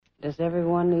Does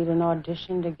everyone need an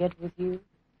audition to get with you?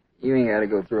 You ain't gotta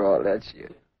go through all that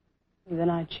shit. Then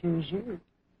I choose you.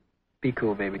 Be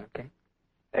cool, baby, okay?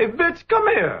 Hey, bitch, come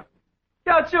here.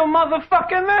 Got your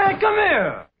motherfucking man, come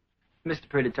here. Mr.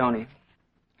 Pretty Tony,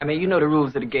 I mean, you know the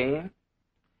rules of the game.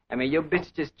 I mean, your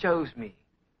bitch just chose me.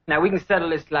 Now, we can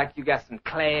settle this like you got some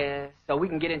class, so we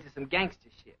can get into some gangster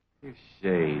shit. You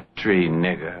shade tree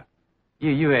nigga.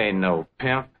 You ain't no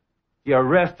pimp. You're a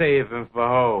rest haven for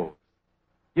hoes.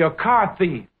 You're a car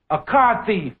thief. A car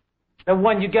thief. The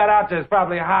one you got out there is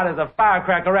probably hot as a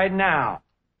firecracker right now.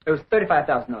 It was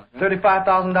 $35,000. Right?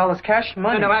 $35,000 cash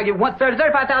money. No, I give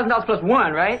 $35,000 plus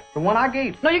one, right? The one I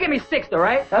gave. No, you gave me six, though,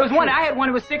 right? There was one. I had one.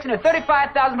 It was six, and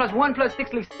 $35,000 plus one plus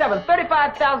six leaves seven.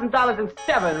 $35,000 and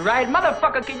seven, right?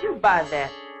 Motherfucker, can you buy that?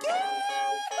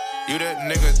 You that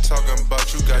nigga talking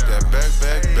about you got that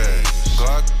bag.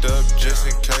 Glocked up just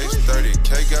in case.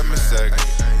 30K got me sagging.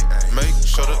 Make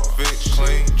sure the fit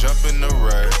clean. Jump in the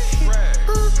rag.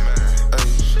 Ay,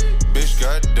 bitch,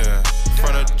 goddamn.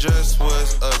 Front of just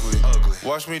was ugly.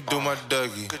 Watch me do my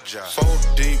Dougie.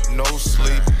 4 deep, no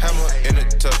sleep. Hammer in a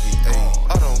tucky. Ay,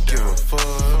 I don't give a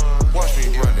fuck. Watch me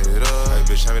run it up. Hey,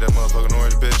 bitch, hand me that motherfucking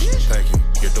orange, bitch. Thank you.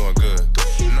 You're doing good.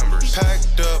 Numbers.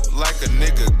 Packed up like a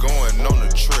nigga going on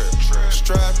a trip.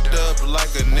 Strapped up like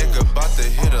a nigga about to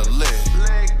hit a lick.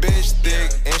 Bitch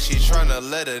thick and she tryna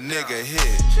let a nigga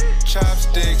hit.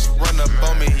 Chopsticks run up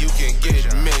on me, you can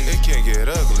get mixed. It can get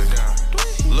ugly.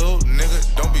 Little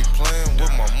nigga, don't be playing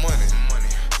with my money.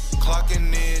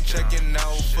 Clocking in, checking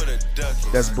out for the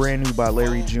ducats. That's brand new by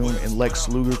Larry June and Lex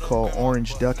Luger, called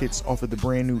Orange Ducats, off of the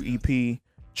brand new EP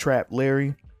Trap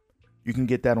Larry. You can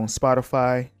get that on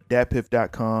Spotify,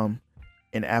 datpiff.com,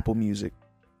 and Apple Music.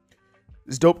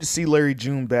 It's dope to see Larry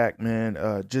June back,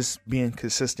 man. Just being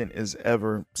consistent as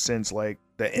ever since like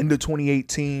the end of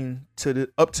 2018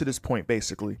 up to this point,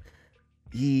 basically.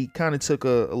 He kind of took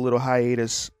a little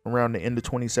hiatus around the end of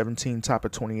 2017, top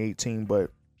of 2018. But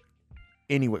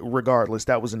anyway, regardless,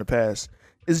 that was in the past.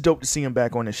 It's dope to see him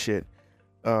back on this shit.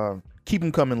 Keep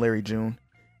him coming, Larry June.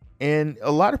 And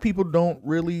a lot of people don't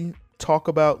really talk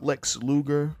about Lex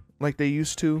Luger like they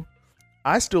used to.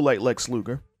 I still like Lex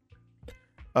Luger.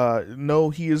 No,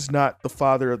 he is not the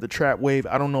father of the trap wave.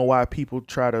 I don't know why people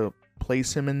try to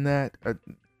place him in that.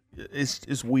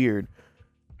 It's weird.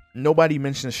 Nobody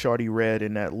mentions Shawty Red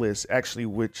in that list, actually,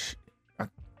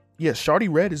 Shawty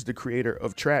Red is the creator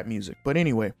of trap music. But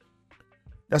anyway,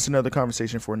 that's another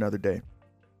conversation for another day.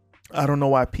 I don't know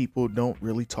why people don't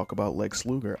really talk about Lex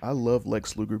Luger. I love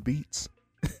Lex Luger beats.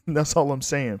 That's all I'm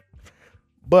saying.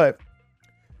 But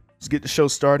let's get the show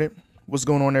started. What's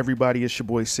going on, everybody? It's your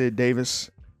boy Sid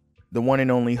Davis, the one and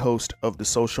only host of the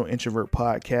Social Introvert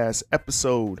Podcast,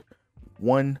 episode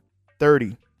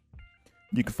 130.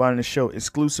 You can find the show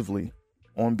exclusively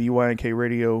on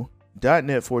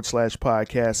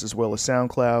bynkradio.net/podcast, as well as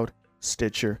SoundCloud,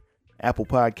 Stitcher, Apple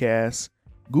Podcasts,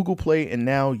 Google Play, and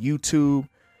now YouTube.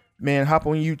 Man, hop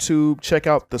on YouTube, check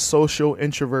out the Social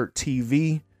Introvert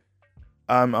TV.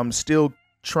 I'm still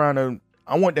I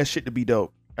want that shit to be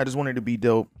dope. I just want it to be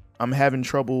dope. I'm having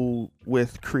trouble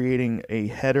with creating a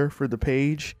header for the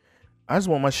page. I just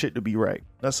want my shit to be right.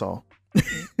 That's all.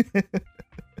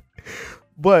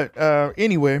 But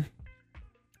anyway,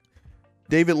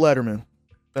 David Letterman,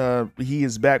 he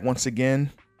is back once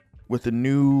again with a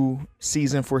new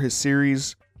season for his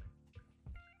series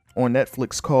on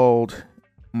Netflix called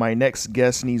My Next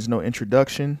Guest Needs No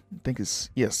Introduction. I think it's,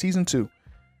 season 2.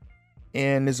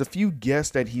 And there's a few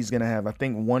guests that he's going to have. I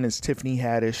think one is Tiffany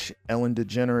Haddish, Ellen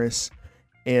DeGeneres,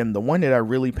 and the one that I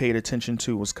really paid attention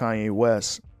to was Kanye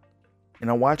West.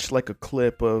 And I watched like a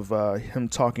clip of him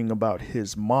talking about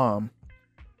his mom,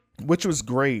 which was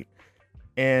great.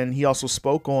 And he also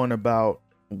spoke on about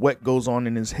what goes on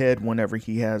in his head whenever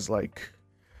he has like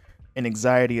an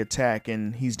anxiety attack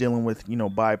and he's dealing with,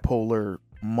 bipolar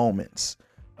moments.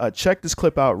 Check this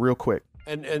clip out real quick.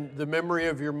 And the memory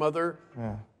of your mother,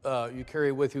 you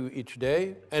carry with you each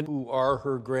day, and who are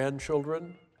her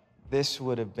grandchildren? This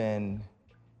would have been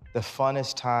the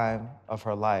funnest time of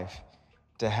her life,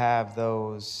 to have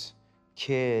those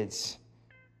kids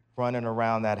running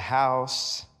around that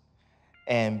house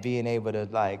and being able to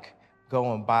like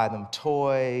go and buy them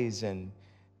toys. And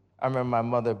I remember my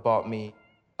mother bought me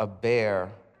a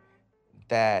bear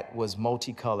that was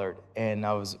multicolored, and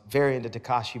I was very into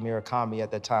Takashi Murakami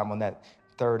at that time on that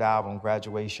third album,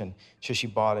 Graduation. So she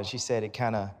bought it. She said it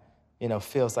kind of,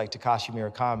 feels like Takashi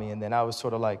Murakami. And then I was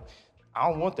sort of like, I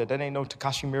don't want that. That ain't no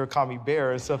Takashi Murakami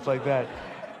bear and stuff like that.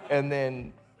 And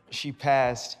then she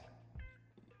passed,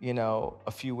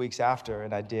 a few weeks after,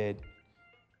 and I did,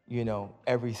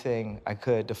 everything I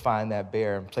could to find that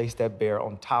bear and place that bear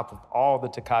on top of all the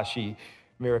Takashi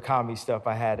Murakami stuff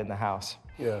I had in the house.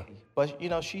 Yeah. But,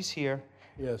 she's here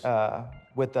Yes.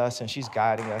 with us, and she's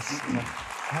guiding us.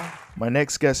 My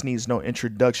next guest needs no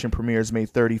introduction. Premieres May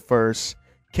 31st.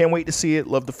 Can't wait to see it.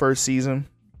 Love the first season.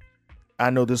 I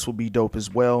know this will be dope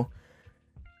as well.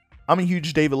 I'm a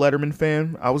huge David Letterman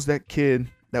fan. I was that kid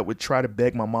that would try to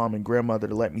beg my mom and grandmother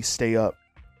to let me stay up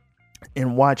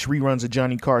and watch reruns of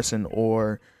Johnny Carson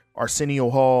or Arsenio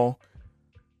Hall,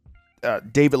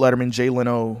 David Letterman, Jay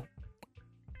Leno,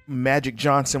 Magic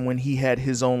Johnson when he had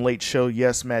his own late show.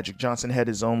 Yes, Magic Johnson had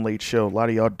his own late show. A lot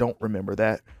of y'all don't remember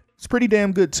that. It's pretty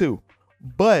damn good too.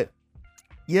 But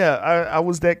yeah, I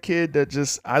was that kid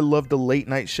that I loved the late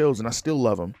night shows, and I still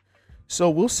love them. So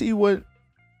we'll see what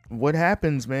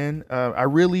happens, man. I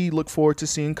really look forward to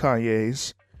seeing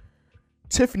Kanye's.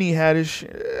 Tiffany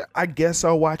Haddish, I guess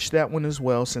I'll watch that one as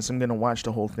well, since I'm going to watch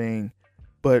the whole thing.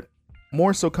 But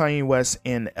more so Kanye West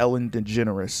and Ellen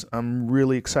DeGeneres. I'm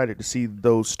really excited to see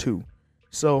those two.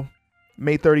 So,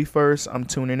 May 31st, I'm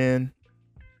tuning in.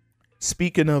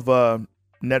 Speaking of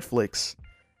Netflix,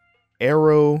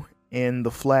 Arrow and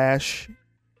The Flash,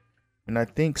 and I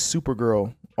think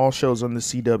Supergirl, all shows on the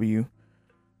CW.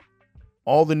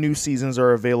 All the new seasons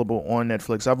are available on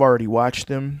Netflix. I've already watched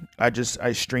them. I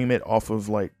stream it off of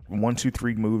like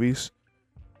 123 Movies.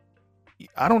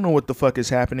 I don't know what the fuck is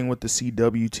happening with the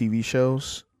CW TV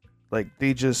shows. Like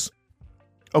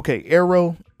okay,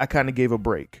 Arrow, I kind of gave a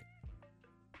break.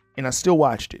 And I still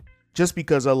watched it. Just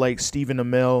because I like Stephen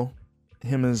Amell,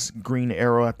 him as Green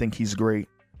Arrow, I think he's great.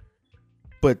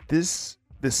 But this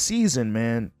season,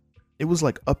 man, it was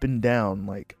like up and down.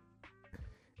 Like,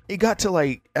 it got to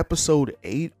like episode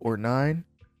 8 or 9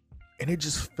 and it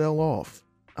just fell off.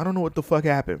 I don't know what the fuck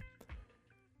happened.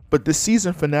 But the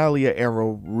season finale of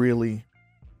Arrow really,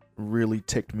 really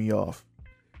ticked me off.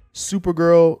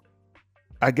 Supergirl,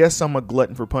 I guess I'm a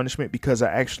glutton for punishment because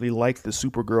I actually like the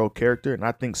Supergirl character and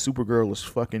I think Supergirl is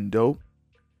fucking dope.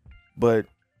 But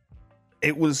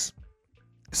it was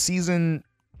season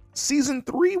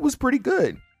 3 was pretty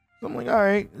good. I'm like, all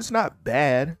right, it's not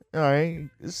bad. All right,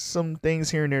 there's some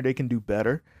things here and there they can do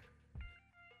better.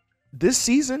 This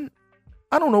season,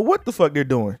 I don't know what the fuck they're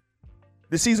doing.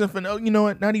 The season finale, you know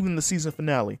what? Not even the season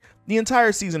finale. The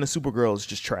entire season of Supergirl is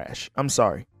just trash. I'm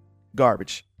sorry.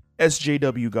 Garbage.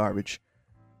 SJW garbage.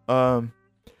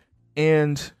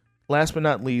 And last but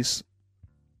not least,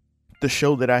 the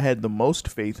show that I had the most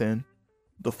faith in,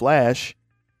 The Flash,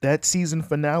 that season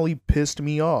finale pissed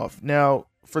me off. Now,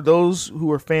 for those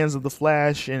who are fans of The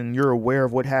Flash and you're aware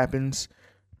of what happens,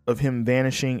 of him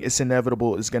vanishing, it's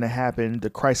inevitable, it's going to happen. The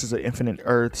Crisis of Infinite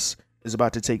Earths is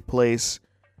about to take place.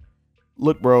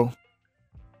 Look, bro,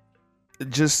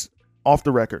 just off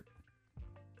the record.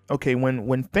 Okay,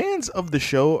 when fans of the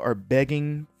show are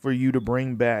begging for you to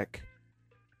bring back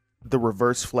the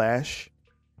Reverse Flash,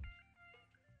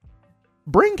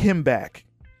 bring him back.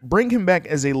 Bring him back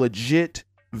as a legit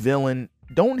villain.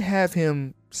 Don't have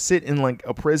him sit in like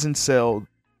a prison cell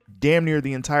damn near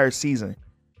the entire season.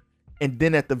 And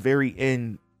then at the very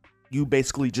end, you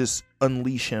basically just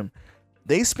unleash him.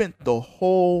 They spent the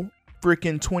whole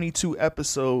freaking 22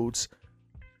 episodes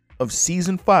of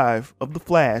season 5 of The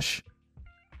Flash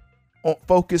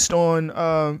focused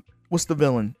on, what's the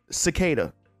villain?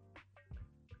 Cicada.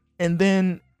 And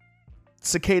then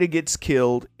Cicada gets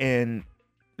killed and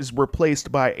is replaced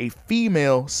by a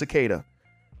female Cicada.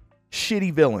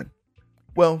 Shitty villain.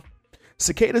 Well,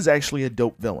 Cicada's actually a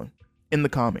dope villain in the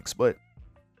comics, but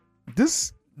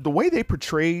the way they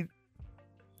portrayed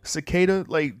Cicada,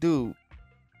 like, dude,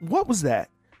 what was that?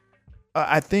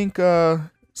 I think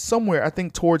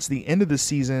towards the end of the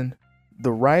season,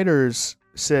 the writers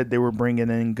said they were bringing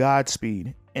in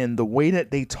Godspeed, and the way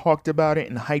that they talked about it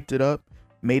and hyped it up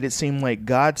made it seem like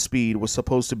Godspeed was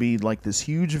supposed to be like this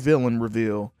huge villain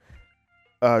reveal.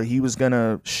 He was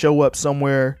gonna show up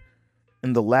somewhere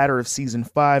in the latter of season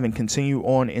 5 and continue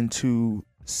on into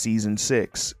season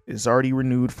 6. It's already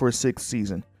renewed for a 6th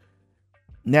season.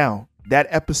 Now, that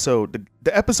episode,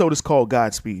 the episode is called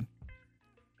Godspeed.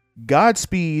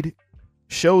 Godspeed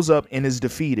shows up and is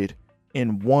defeated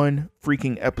in one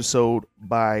freaking episode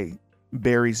by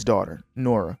Barry's daughter,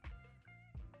 Nora.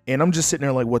 And I'm just sitting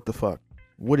there like, what the fuck?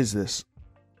 What is this?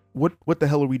 What the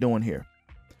hell are we doing here?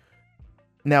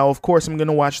 Now, of course, I'm going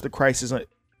to watch The Crisis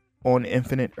on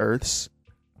Infinite Earths.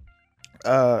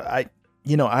 I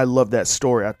love that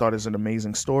story. I thought it was an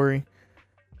amazing story.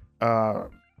 Oh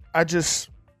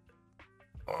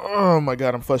my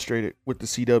God, I'm frustrated with the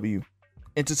CW.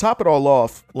 And to top it all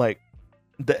off, like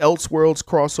the Elseworlds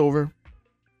crossover,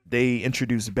 they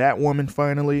introduced Batwoman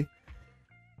finally.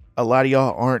 a lot of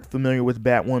y'all aren't familiar with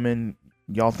Batwoman.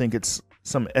 Y'all think it's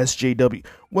some SJW.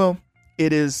 Well,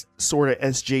 it is sort of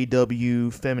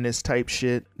SJW feminist type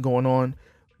shit going on,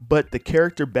 but the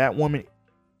character Batwoman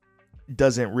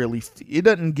doesn't really, it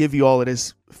doesn't give you all of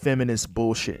this feminist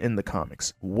bullshit in the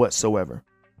comics whatsoever.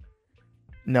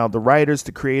 Now, the writers,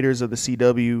 the creators of the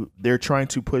CW, they're trying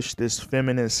to push this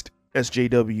feminist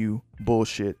SJW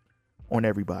bullshit on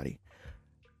everybody.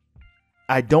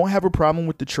 I don't have a problem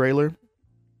with the trailer.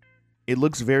 It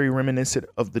looks very reminiscent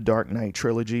of the Dark Knight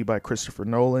trilogy by Christopher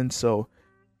Nolan, so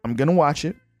I'm going to watch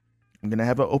it. I'm going to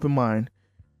have an open mind.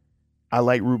 I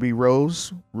like Ruby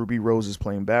Rose. Ruby Rose is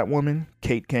playing Batwoman.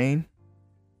 Kate Kane.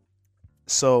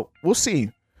 So we'll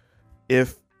see.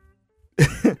 If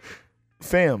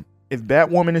fam, if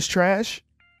Batwoman is trash,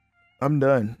 I'm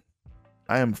done.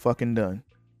 I am fucking done.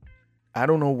 I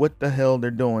don't know what the hell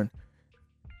they're doing.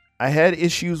 I had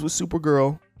issues with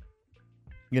Supergirl.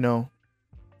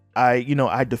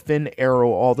 I defend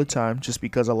Arrow all the time just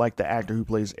because I like the actor who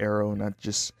plays Arrow, and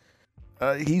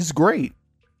he's great.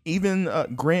 Even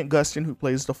Grant Gustin, who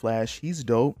plays the Flash, he's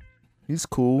dope. He's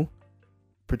cool.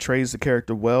 Portrays the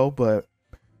character well, but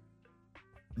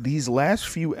these last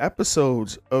few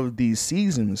episodes of these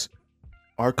seasons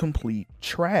are complete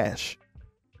trash.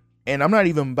 And I'm not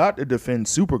even about to defend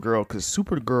Supergirl, because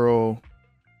Supergirl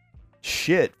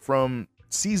shit from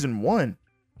season 1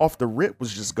 off the rip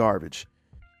was just garbage.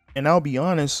 And I'll be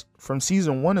honest, from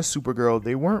season 1 of Supergirl,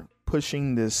 they weren't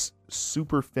pushing this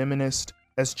super feminist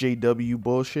SJW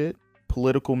bullshit,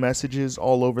 political messages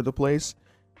all over the place.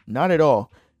 Not at all.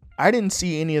 I didn't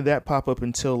see any of that pop up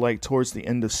until like towards the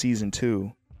end of season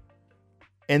 2.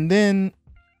 And then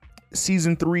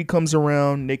season 3 comes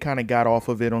around. They kind of got off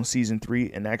of it on season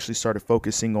 3 and actually started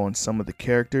focusing on some of the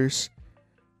characters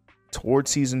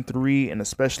towards season 3, and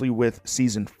especially with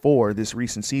season 4, this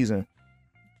recent season.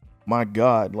 My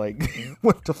God, like,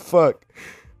 what the fuck?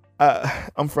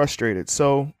 I'm frustrated.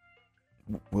 So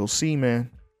we'll see, man.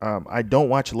 I don't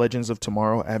watch Legends of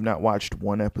Tomorrow. I have not watched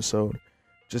one episode.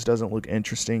 Just doesn't look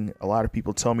interesting. A lot of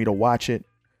people tell me to watch it.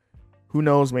 Who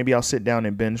knows? Maybe I'll sit down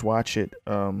and binge watch it.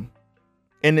 And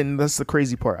then that's the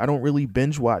crazy part. I don't really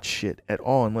binge watch shit at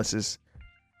all unless it's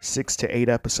 6 to 8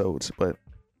 episodes. But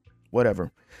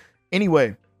whatever.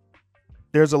 Anyway,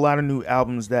 there's a lot of new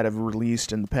albums that have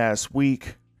released in the past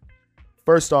week.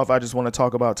 First off, I just want to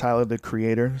talk about Tyler, the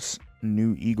Creator's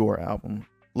new Igor album.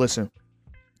 Listen,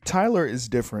 Tyler is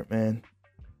different, man.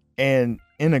 And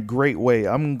in a great way.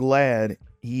 I'm glad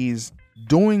he's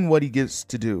doing what he gets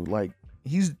to do. Like,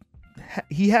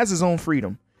 he has his own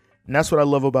freedom. And that's what I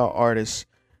love about artists.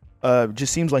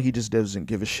 Just seems like he just doesn't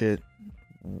give a shit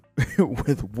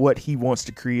with what he wants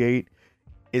to create.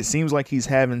 It seems like he's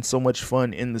having so much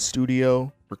fun in the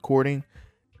studio recording.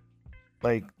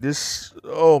 Like this,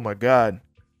 oh my God.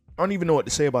 I don't even know what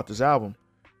to say about this album.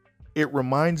 It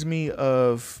reminds me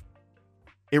of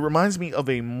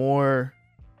a more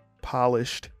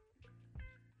polished,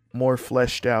 more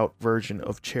fleshed out version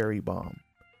of Cherry Bomb.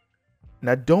 And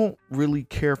I don't really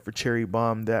care for Cherry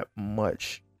Bomb that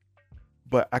much,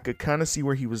 but I could kind of see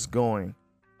where he was going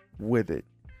with it.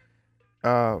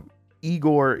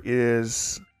 Igor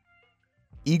is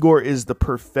the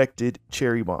perfected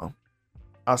Cherry Bomb.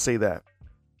 I'll say that.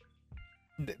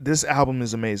 This album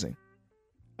is amazing.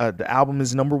 The album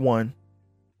is number 1.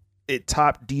 It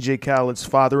topped DJ Khaled's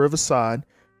Father of Assad,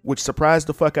 which surprised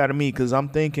the fuck out of me because I'm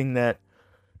thinking that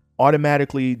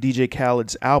automatically DJ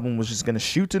Khaled's album was just going to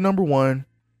shoot to number 1.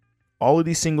 All of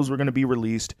these singles were going to be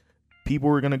released. People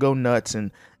were going to go nuts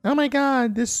and, oh my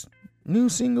God, this new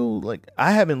single. Like,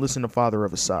 I haven't listened to Father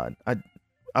of Assad.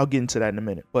 I'll get into that in a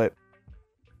minute. But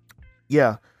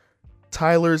yeah,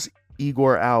 Tyler's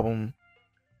Igor album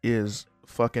is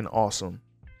fucking awesome.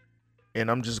 And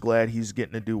I'm just glad he's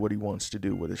getting to do what he wants to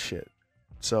do with his shit.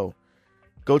 So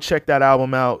go check that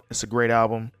album out. It's a great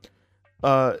album.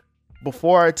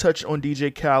 Before I touch on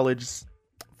DJ Khaled's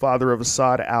Father of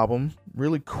Assad album,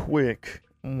 really quick,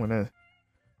 I'm gonna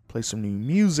play some new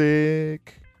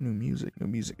music. New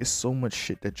music. It's so much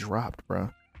shit that dropped, bro.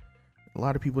 A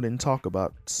lot of people didn't talk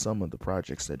about some of the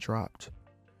projects that dropped.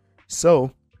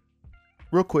 So,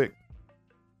 real quick,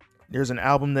 there's an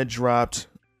album that dropped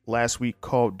last week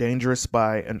called Dangerous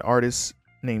by an artist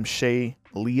named Shay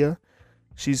Leah.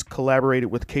 She's collaborated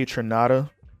with K Tronada,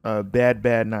 Bad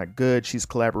Bad Not Good. She's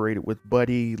collaborated with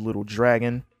Buddy, Little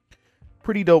Dragon.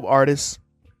 Pretty dope artist.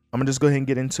 I'm gonna just go ahead and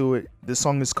get into it. This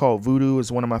song is called Voodoo.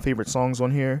 It's one of my favorite songs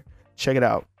on here. Check it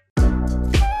out.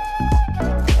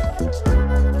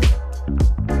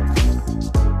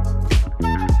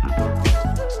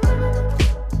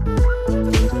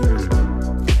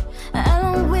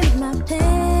 Along with my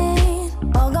pain,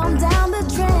 all gone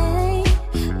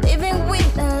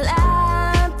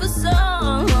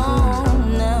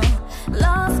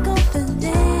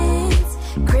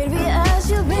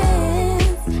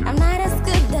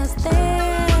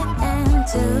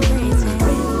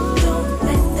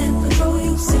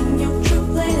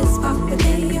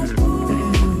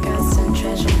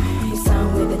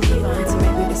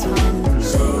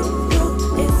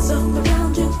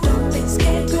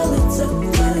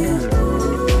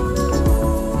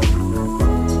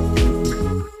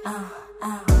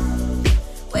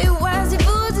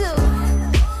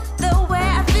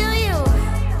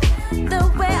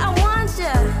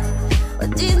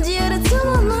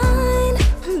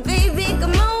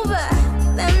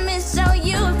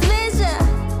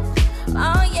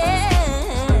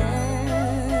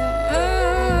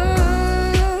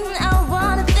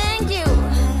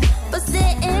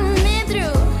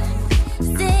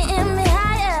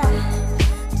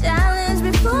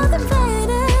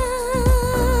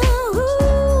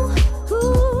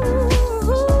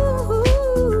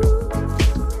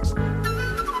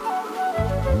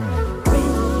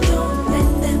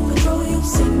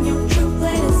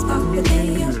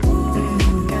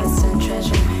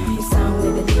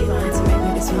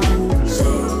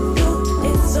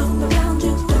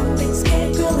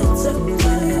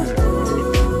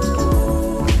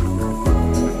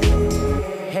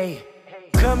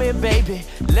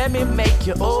Let me make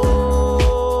you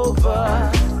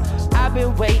over. I've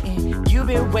been waiting, you've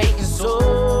been waiting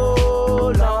so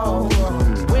long.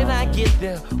 When I get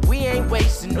there, we ain't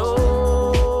wasting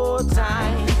no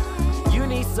time. You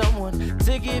need someone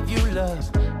to give you love.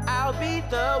 I'll be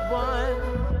the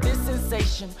one. This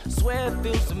sensation, swear it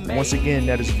feels amazing. Once again,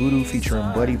 that is Voodoo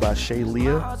featuring Buddy by Shay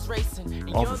Leah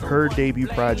off of her debut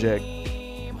project,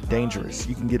 Dangerous.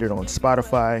 You can get it on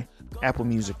Spotify, Apple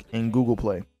Music, and Google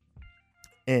Play.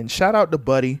 And shout out to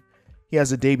Buddy. He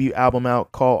has a debut album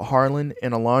out called Harlan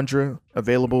and Alondra,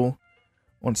 available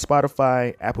on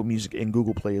Spotify, Apple Music, and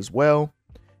Google Play as well.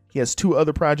 He has 2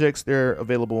 other projects. They're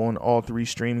available on all 3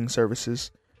 streaming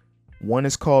services. One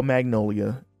is called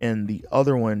Magnolia, and the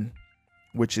other one,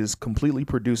 which is completely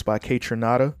produced by K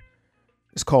Trinata,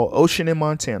 is called Ocean in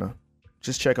Montana.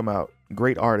 Just check him out.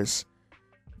 Great artist.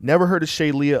 Never heard of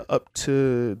Shay Leah up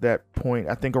to that point.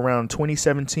 I think around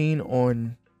 2017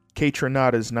 on K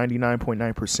Trinata's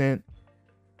 99.9%.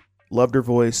 Loved her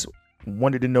voice.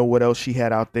 Wanted to know what else she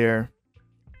had out there.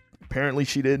 Apparently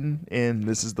she didn't, and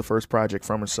this is the first project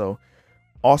from her. So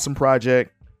awesome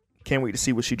project. Can't wait to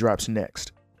see what she drops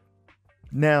next.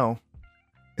 Now,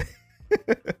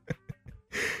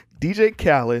 DJ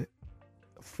Khaled,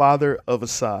 father of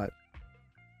Assad.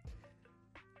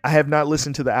 I have not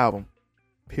listened to the album,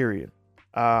 period.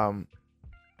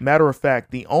 Matter of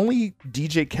fact, the only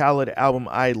DJ Khaled album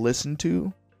I listened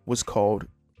to was called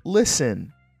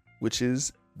Listen, which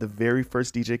is the very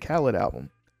first DJ Khaled album.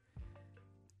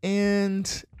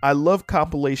 And I love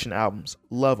compilation albums,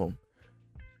 love them.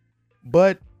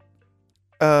 But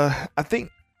I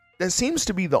think that seems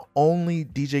to be the only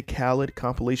DJ Khaled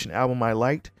compilation album I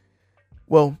liked.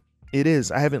 Well, it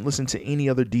is. I haven't listened to any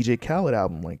other DJ Khaled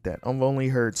album like that. I've only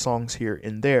heard songs here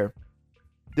and there.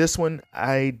 This one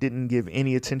I didn't give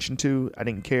any attention to. I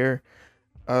didn't care.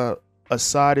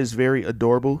 Assad is very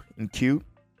adorable and cute.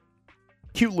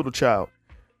 Cute little child.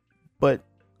 But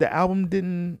the album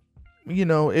didn't,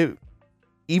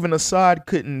 even Assad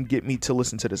couldn't get me to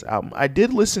listen to this album. I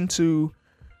did listen to,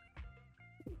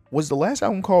 was the last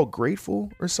album called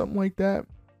Grateful or something like that?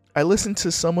 I listened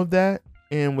to some of that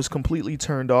and was completely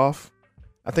turned off.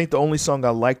 I think the only song I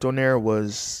liked on there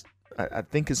was, I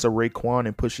think it's a Raekwon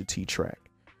and Pusha T track.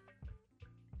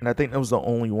 And I think that was the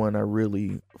only one I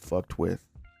really fucked with.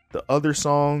 The other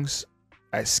songs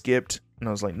I skipped and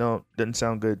I was like, no, doesn't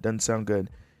sound good.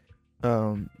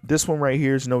 This one right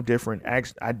here is no different.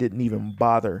 I didn't even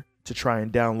bother to try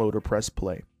and download or press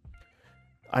play.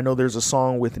 I know there's a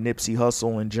song with Nipsey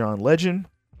Hussle and John Legend,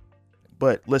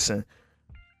 but listen,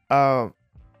 ever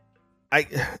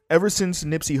since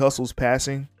Nipsey Hussle's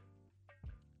passing,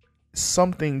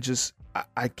 something just,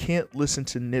 I can't listen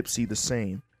to Nipsey the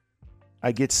same.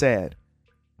 I get sad.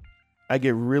 I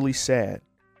get really sad.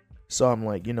 So I'm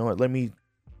like, you know what, let me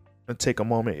take a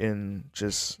moment and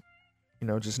just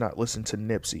not listen to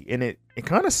Nipsey. And it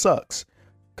kind of sucks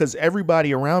because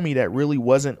everybody around me that really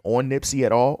wasn't on Nipsey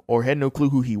at all or had no clue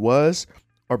who he was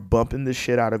are bumping the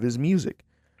shit out of his music.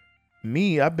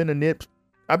 Me, I've been a Nip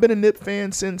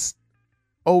fan since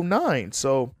 2009.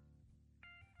 So,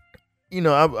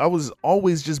 I was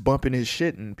always just bumping his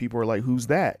shit and people were like, who's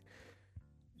that?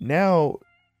 Now,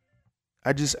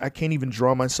 I can't even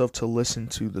draw myself to listen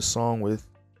to the song with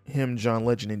him, John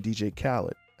Legend, and DJ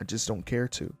Khaled. I just don't care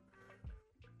to.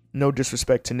 No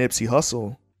disrespect to Nipsey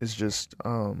Hussle. It's just,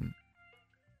 I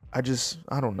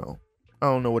don't know. I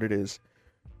don't know what it is.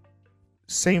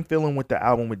 Same feeling with the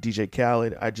album with DJ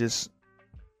Khaled. It's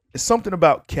something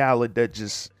about Khaled that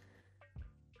just,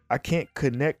 I can't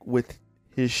connect with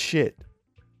his shit.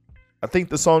 I think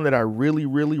the song that I really,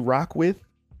 really rock with,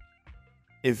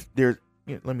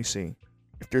 let me see.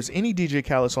 If there's any DJ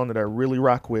Khaled song that I really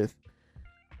rock with,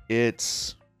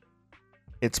 it's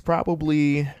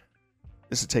probably,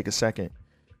 this will take a second.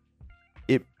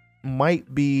 It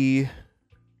might be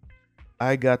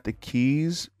I Got the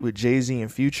Keys with Jay-Z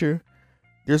and Future.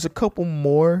 There's a couple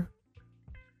more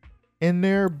in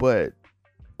there, but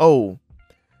let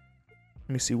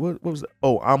me see, what was that?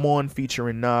 I'm On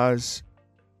featuring Nas.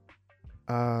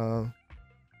 The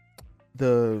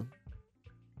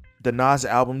Nas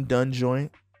album Done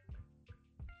joint.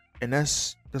 And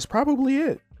that's probably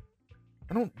it.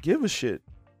 I don't give a shit.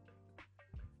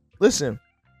 Listen,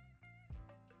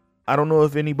 I don't know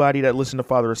if anybody that listened to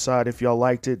Father Assad, if y'all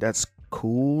liked it, that's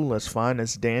cool, that's fine,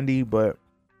 that's dandy, but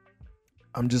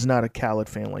I'm just not a Khaled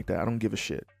fan like that. I don't give a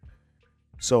shit.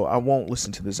 So I won't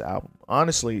listen to this album.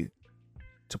 Honestly,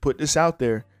 to put this out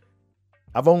there,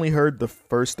 I've only heard the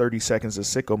first 30 seconds of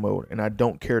Sicko Mode, and I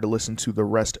don't care to listen to the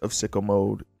rest of Sicko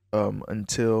Mode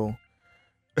until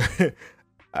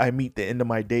I meet the end of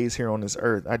my days here on this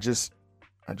earth.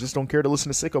 I just don't care to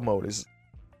listen to Sicko Mode. It's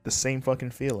the same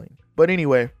fucking feeling. But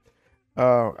anyway,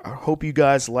 I hope you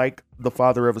guys like the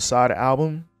Father of Assad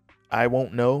album. I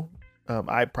won't know.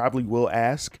 I probably will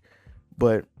ask,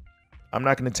 but I'm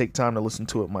not going to take time to listen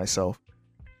to it myself.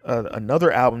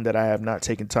 Another album that I have not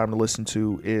taken time to listen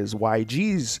to is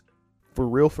YG's For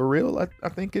Real, I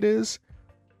think it is.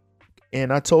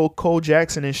 And I told Cole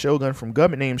Jackson and Shogun from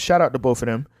Government Name, shout out to both of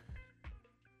them.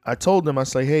 I told them, I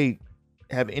say, hey,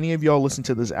 have any of y'all listened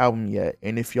to this album yet?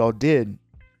 And if y'all did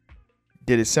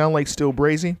it sound like Still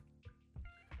Brazy?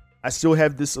 I still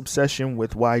have this obsession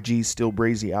with YG's Still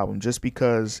Brazy album just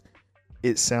because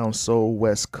it sounds so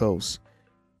West Coast.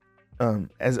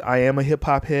 As I am a hip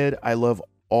hop head, I love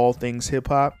all things hip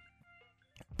hop.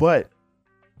 But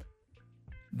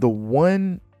the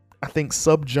one, I think,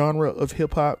 subgenre of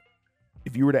hip hop,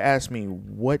 if you were to ask me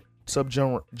what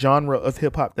subgenre of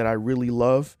hip hop that I really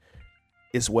love,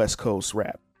 is West Coast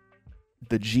rap.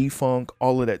 The G-Funk,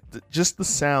 all of that, just the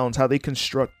sounds, how they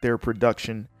construct their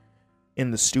production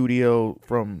in the studio.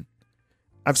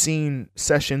 I've seen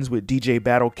sessions with DJ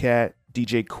Battlecat,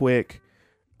 DJ Quick.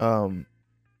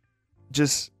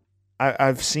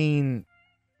 I've seen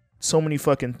so many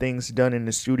fucking things done in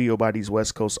the studio by these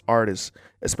West Coast artists,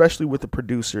 especially with the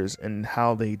producers and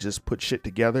how they just put shit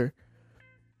together.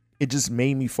 It just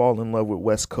made me fall in love with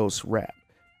West Coast rap.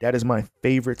 That is my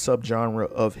favorite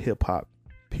subgenre of hip hop,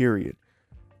 period.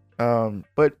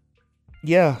 But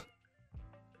yeah,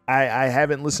 I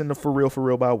haven't listened to For Real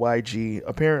by YG.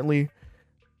 Apparently,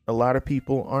 a lot of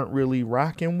people aren't really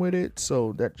rocking with it,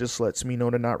 so that just lets me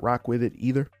know to not rock with it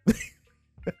either.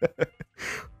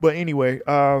 But anyway,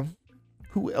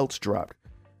 who else dropped?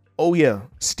 Oh yeah,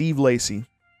 Steve Lacy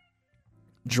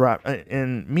dropped.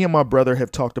 And me and my brother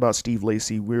have talked about Steve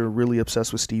Lacy. We're really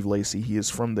obsessed with Steve Lacy. He is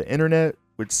from the internet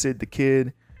with Sid the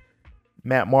Kid,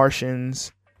 Matt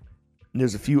Martians.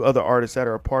 There's a few other artists that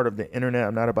are a part of the internet.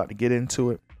 I'm not about to get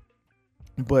into it.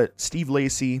 But Steve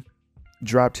Lacy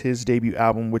dropped his debut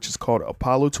album, which is called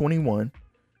Apollo 21.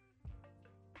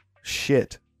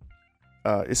 Shit.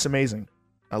 It's amazing.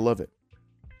 I love it.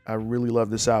 I really love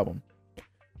this album.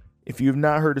 If you have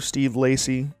not heard of Steve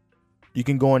Lacy, you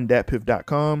can go on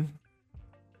datpiff.com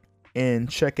and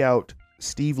check out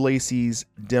Steve Lacy's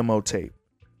demo tape.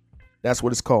 That's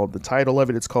what it's called. The title of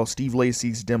it's called Steve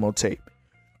Lacy's Demo Tape.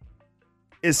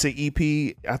 It's an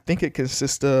EP. I think it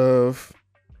consists of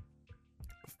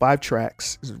 5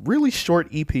 tracks. It's a really short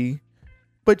EP,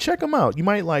 but check them out. You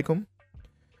might like them.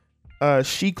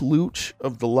 Chic Luch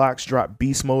of The Lox dropped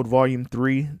Beast Mode Volume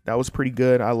 3. That was pretty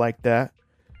good. I like that.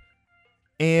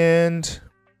 And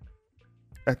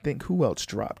I think who else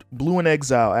dropped? Blue in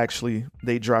Exile, actually.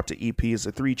 They dropped an EP. It's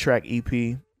a 3-track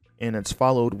EP, and it's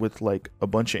followed with like a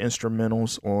bunch of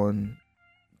instrumentals on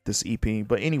this EP.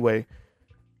 But anyway,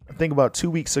 I think about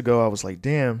 2 weeks ago, I was like,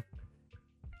 damn,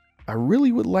 I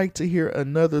really would like to hear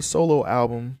another solo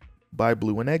album by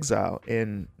Blue in Exile.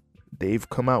 And they've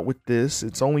come out with this.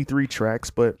 It's only 3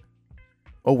 tracks, but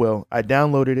oh well. I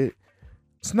downloaded it.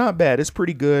 It's not bad. It's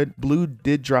pretty good. Blue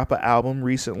did drop an album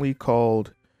recently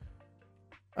called,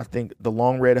 I think, The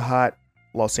Long Red Hot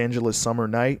Los Angeles Summer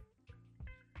Night.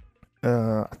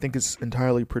 I think it's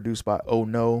entirely produced by Oh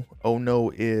No. Oh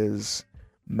No is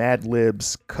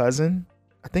Madlib's cousin.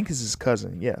 I think it's his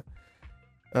cousin, yeah.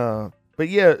 But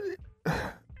yeah,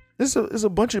 there's a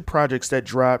bunch of projects that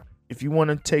dropped. If you want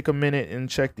to take a minute and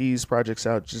check these projects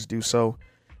out, just do so.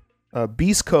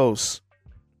 Beast Coast,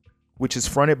 which is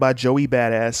fronted by Joey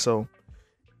Badass. So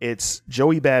it's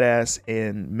Joey Badass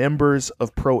and members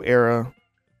of Pro Era,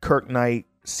 Kirk Knight,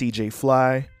 CJ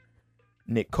Fly,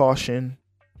 Nick Caution.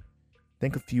 I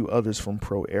think a few others from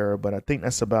Pro Era, but I think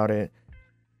that's about it.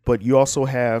 But you also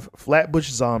have Flatbush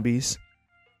Zombies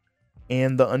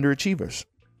and the Underachievers.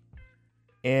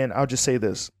 And I'll just say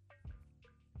this.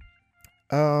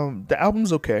 The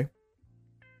album's okay.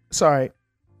 It's all right.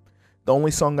 The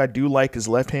only song I do like is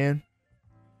Left Hand.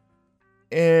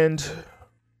 And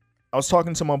I was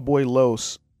talking to my boy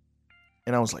Los,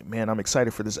 and I was like, man, I'm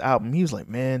excited for this album. He was like,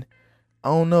 man, I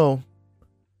don't know.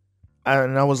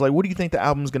 And I was like, what do you think the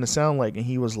album's going to sound like? And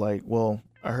he was like, well,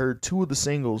 I heard 2 of the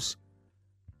singles,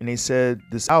 and they said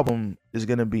this album is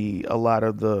going to be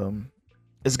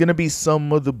it's going to be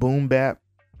some of the boom bap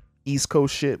East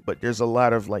Coast shit, but there's a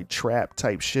lot of like trap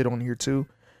type shit on here too.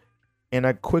 And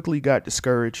I quickly got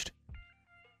discouraged.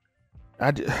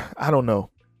 I don't know.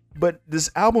 But this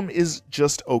album is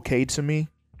just okay to me.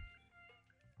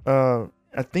 I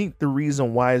think the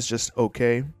reason why it's just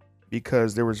okay,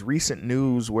 because there was recent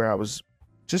news where I was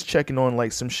just checking on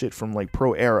like some shit from like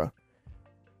Pro Era.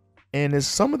 And there's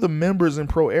some of the members in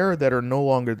Pro Era that are no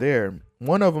longer there.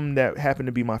 One of them that happened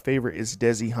to be my favorite is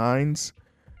Desi Hines.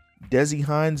 Desi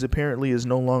Hines apparently is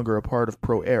no longer a part of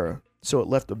Pro Era, so it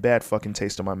left a bad fucking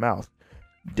taste in my mouth.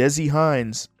 Desi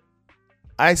Hines,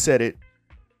 I said it,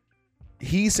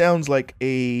 he sounds like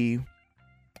a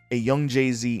young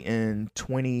Jay-Z in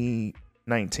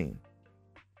 2019.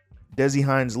 Desi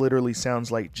Hines literally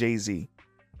sounds like Jay-Z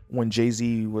when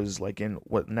Jay-Z was like in,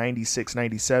 96,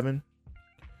 97?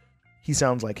 He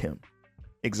sounds like him.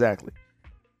 Exactly.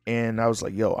 And I was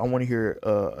like, yo, I want to hear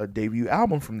a debut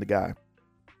album from the guy.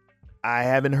 I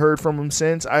haven't heard from him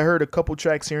since. I heard a couple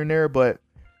tracks here and there, but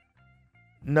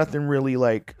nothing really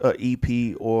like a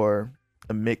EP or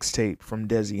a mixtape from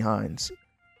Desi Hines.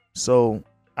 So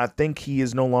I think he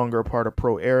is no longer a part of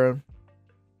Pro Era.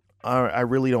 I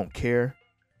really don't care.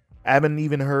 I haven't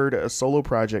even heard a solo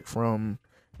project from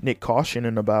Nick Caution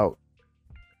in about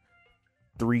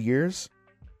 3 years.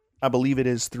 I believe it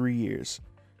is 3 years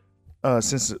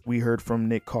since we heard from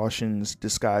Nick Caution's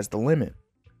Disguise the Limit,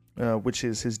 which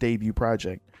is his debut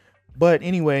project. But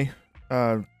anyway,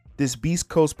 this Beast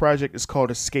Coast project is called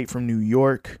Escape from New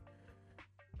York.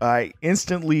 I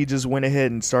instantly just went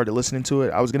ahead and started listening to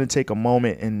it. I was going to take a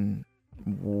moment and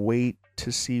wait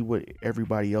to see what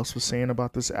everybody else was saying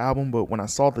about this album, but when I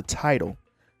saw the title,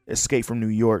 Escape from New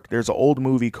York, there's an old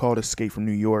movie called Escape from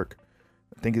New York.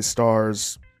 I think it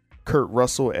stars Kurt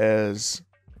Russell as,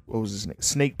 what was his name?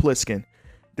 Snake Plissken.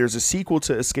 There's a sequel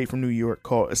to Escape from New York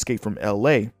called Escape from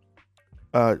LA.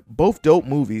 Both dope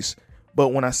movies, but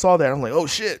when I saw that, I'm like, oh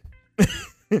shit.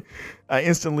 I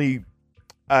instantly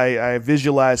I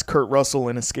visualized Kurt Russell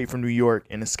in Escape from New York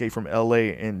and Escape from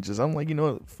LA, and just I'm like, you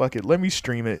know what, fuck it, let me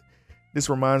stream it. This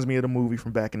reminds me of the movie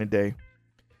from back in the day.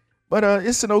 But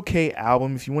it's an okay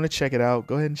album. If you want to check it out,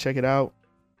 go ahead and check it out.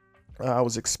 I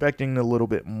was expecting a little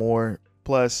bit more.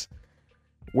 Plus,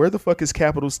 where the fuck is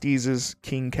Capital Steez's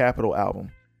King Capital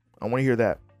album? I want to hear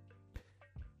that.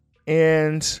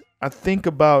 And I think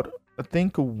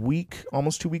a week,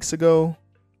 almost 2 weeks ago,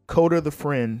 Coda the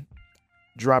Friend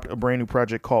dropped a brand new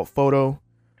project called Photo.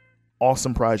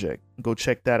 Awesome project. Go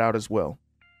check that out as well.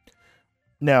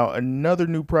 Now, another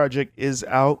new project is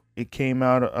out. It came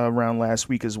out around last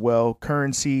week as well.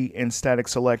 Currency and Static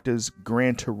Selecta's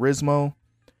Gran Turismo.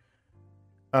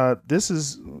 This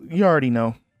is, you already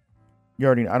know.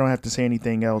 I don't have to say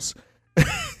anything else.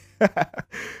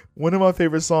 One of my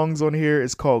favorite songs on here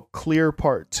is called Clear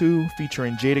Part 2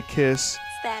 featuring Jada Kiss.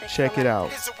 Check it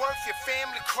out. Is it worth your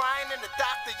family crying and the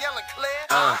doctor yelling clear?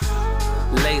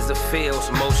 Laser fields,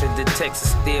 motion detects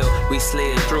steel. We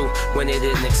slid through when they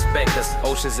didn't expect us.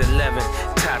 Ocean's 11,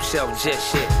 top shelf jet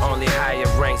shit. Only higher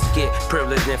ranks get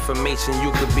privileged information.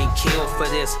 You could be killed for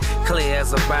this. Clear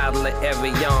as a bottle of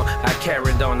Evian. I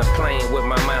carried on the plane with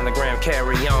my monogram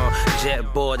carry on.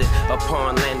 Jet boarded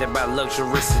upon landing by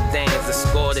luxury sedans.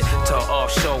 Escorted to an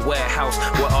offshore warehouse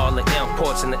where all the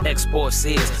imports and the exports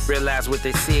is. Realize what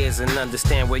this is and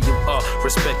understand where you are.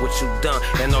 Respect what you done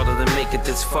in order to make it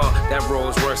this far. That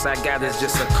Rolls Royce I got is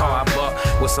just a car I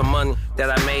bought with some money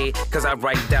that I made. Cause I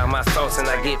write down my thoughts and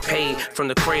I get paid. From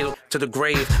the cradle to the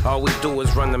grave, all we do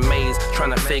is run the maze.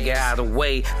 Trying to figure out a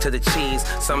way to the cheese.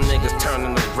 Some niggas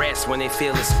turning to rats when they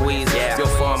feel the squeeze. Yeah. Your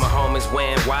former homies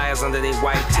wearing wires under their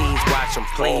white tees. Watch them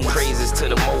please. All praises to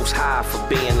the Most High for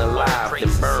being alive. Then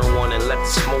burn one and let the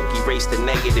smoke erase the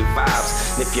negative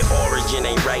vibes. And if your origin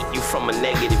ain't right, you from a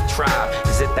negative tribe.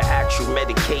 Is it the actual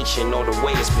medication or the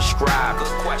way it's prescribed?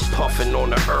 Puffing on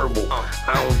the herbal.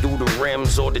 I don't do the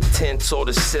rims or the tints or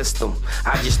the system.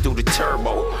 I just do the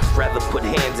turbo. Rather put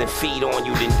hands and feet on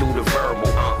you than do the verbal.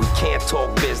 We can't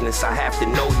talk business. I have to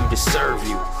know you to serve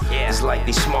you. It's like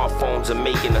these smartphones are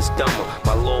making us dumber.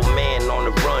 My little man on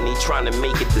the run, he trying to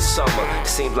make it this summer.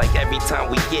 Seems like every time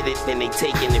we get it, then they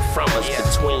taking it from us.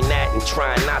 Between that and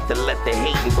trying not to let the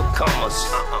hating become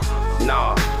us.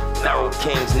 Nah. Feral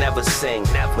kings never sing.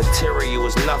 Material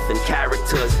is nothing,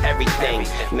 character is everything.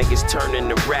 Niggas turn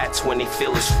into rats when they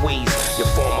feel a squeeze. Your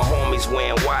former homies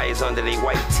wearing wires under their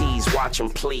white tees. Watch them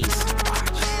please.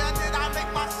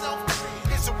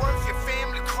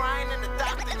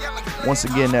 Once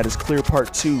again, that is Clear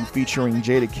Part 2 featuring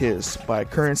Jada Kiss by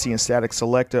Currency and Static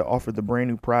Selecta offered the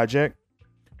brand new project.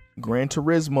 Gran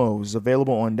Turismo is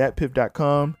available on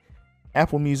thatpiff.com,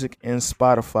 Apple Music, and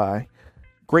Spotify.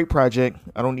 Great project.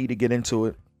 I don't need to get into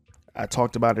it. I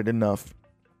talked about it enough.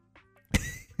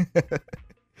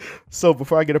 So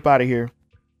before I get up out of here,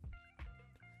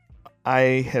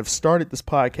 I have started this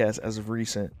podcast as of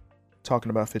recent talking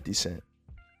about 50 Cent.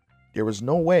 There was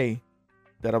no way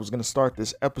that I was going to start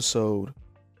this episode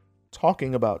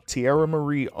talking about Tierra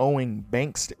Marie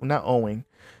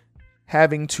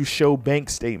having to show bank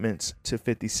statements to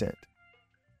 50 Cent.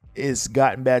 it's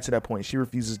gotten bad to that point. She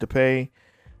refuses to pay.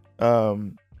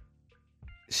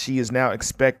 She is now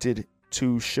expected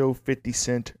to show 50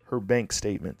 Cent her bank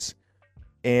statements.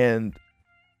 And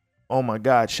oh my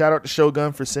God, shout out to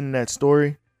Shogun for sending that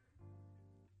story.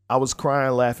 I was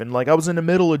crying, laughing. Like, I was in the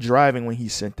middle of driving when he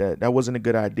sent that. That wasn't a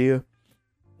good idea.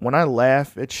 When I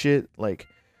laugh at shit, like,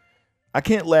 I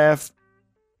can't laugh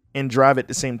and drive at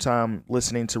the same time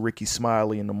listening to Ricky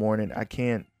Smiley in the morning. I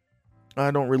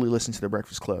don't really listen to The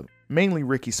Breakfast Club. Mainly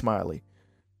Ricky Smiley.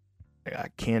 I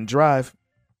can't drive.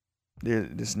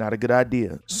 It's not a good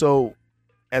idea. So,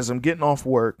 as I'm getting off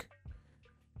work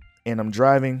and I'm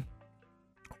driving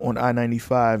on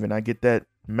I-95 and I get that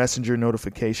messenger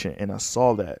notification and I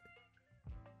saw that,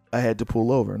 I had to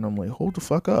pull over. And I'm like, hold the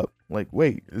fuck up. Like,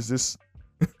 wait, is this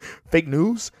fake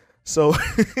news? So,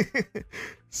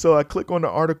 so I click on the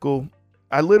article.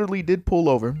 I literally did pull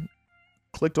over,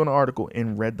 clicked on the article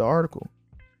and read the article.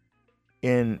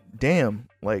 And damn,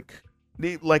 like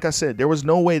I said, there was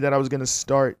no way that I was going to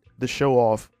start the show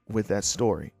off with that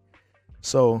story.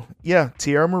 So yeah,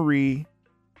 Tierra Marie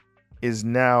is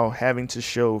now having to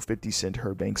show 50 Cent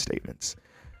her bank statements.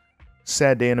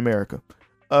 Sad day in America.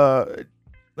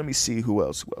 Let me see who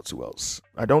else.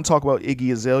 I don't talk about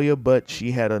Iggy Azalea, but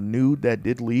she had a nude that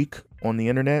did leak on the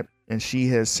internet, and she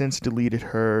has since deleted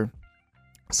her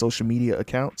social media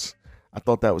accounts. I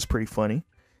thought that was pretty funny.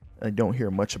 I don't hear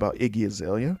much about Iggy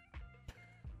Azalea.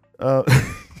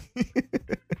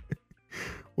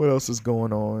 What else is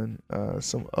going on?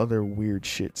 Some other weird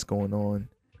shit's going on.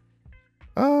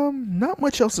 Not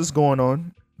much else is going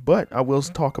on, but I will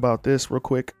talk about this real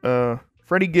quick.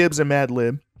 Freddie Gibbs and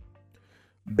Madlib.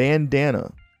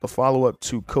 Bandana, the follow-up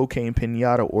to Cocaine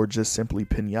Pinata, or just simply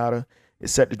Pinata,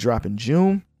 is set to drop in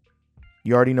June.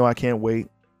 You already know I can't wait.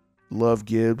 Love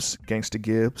Gibbs, Gangsta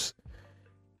Gibbs.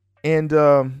 And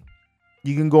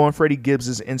you can go on Freddie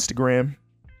Gibbs' Instagram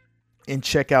and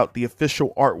check out the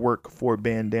official artwork for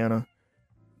Bandana.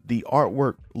 The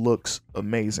artwork looks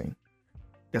amazing.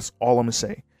 That's all I'm going to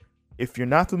say. If you're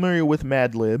not familiar with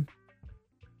Madlib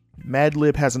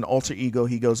has an alter ego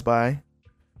he goes by.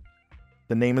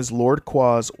 The name is Lord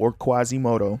Quaz, or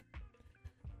Quasimodo.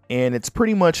 And it's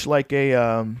pretty much like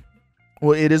a,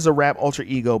 well, it is a rap alter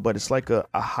ego, but it's like a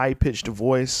high-pitched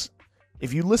voice.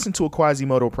 If you listen to a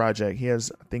Quasimodo project, he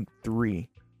has, I think, 3.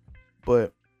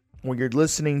 But when you're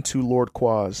listening to Lord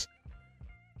Quaz,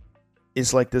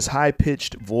 it's like this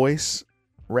high-pitched voice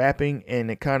rapping, and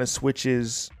it kind of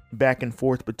switches back and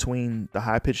forth between the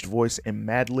high-pitched voice and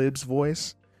Madlib's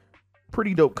voice.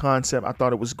 Pretty dope concept. I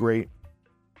thought it was great.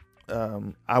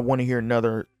 I want to hear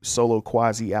another solo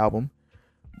Quasi album.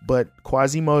 But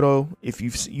Quasimodo, if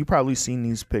you've probably seen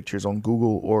these pictures on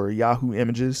Google or Yahoo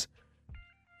Images.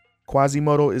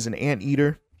 Quasimodo is an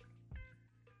anteater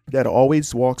that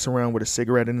always walks around with a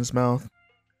cigarette in his mouth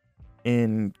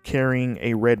and carrying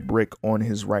a red brick on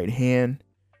his right hand.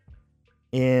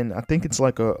 And I think it's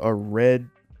like a red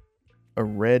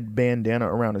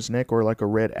bandana around his neck, or like a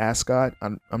red ascot.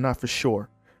 I'm not for sure.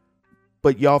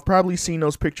 But y'all have probably seen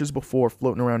those pictures before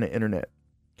floating around the internet.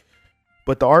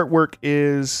 But the artwork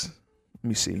is, let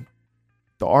me see.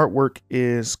 The artwork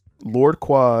is Lord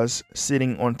Quaz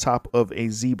sitting on top of a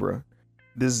zebra.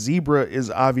 This zebra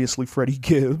is obviously Freddie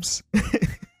Gibbs.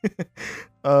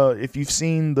 If you've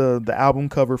seen the album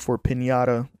cover for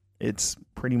Pinata, it's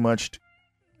pretty much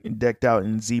decked out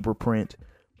in zebra print.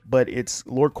 But it's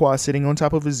Lord Quaz sitting on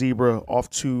top of a zebra. Off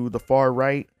to the far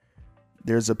right,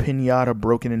 there's a pinata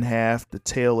broken in half. The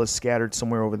tail is scattered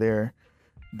somewhere over there.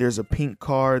 There's a pink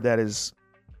car that is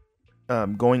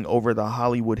going over the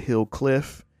Hollywood Hill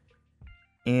cliff.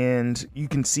 And you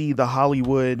can see the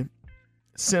Hollywood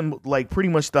symbol, like pretty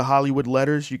much the Hollywood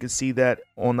letters. You can see that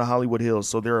on the Hollywood Hills.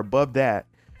 So they're above that,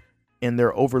 and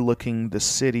they're overlooking the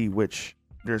city, which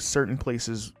there's certain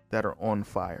places that are on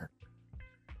fire.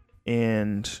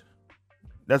 And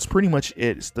that's pretty much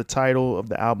it. It's the title of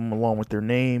the album along with their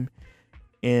name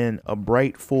and a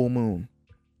bright full moon.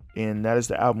 And that is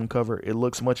the album cover. It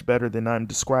looks much better than I'm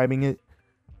describing it.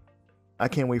 I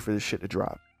can't wait for this shit to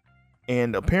drop.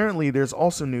 And apparently there's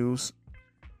also news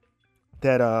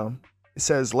that it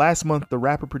says last month the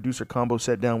rapper-producer combo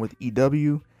sat down with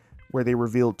EW where they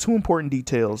revealed 2 important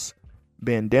details.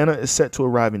 Bandana is set to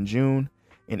arrive in June,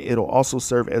 and it'll also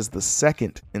serve as the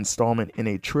 2nd installment in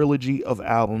a trilogy of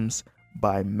albums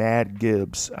by Mad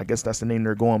Gibbs. I guess that's the name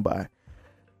they're going by.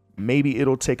 Maybe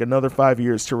it'll take another 5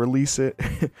 years to release it,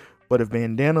 but if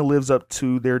Bandana lives up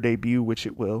to their debut, which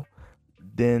it will,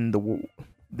 then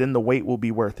the wait will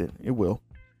be worth it. It will.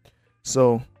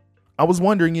 So I was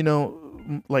wondering,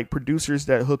 like producers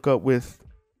that hook up with,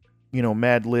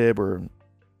 Madlib or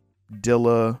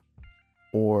Dilla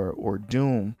or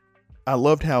Doom. I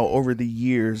loved how over the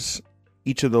years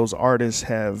each of those artists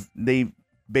they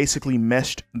basically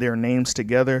meshed their names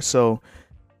together. So,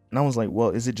 and I was like, well,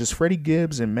 is it just Freddie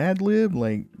Gibbs and Madlib?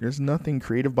 Like, there's nothing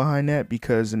creative behind that,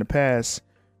 because in the past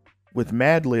with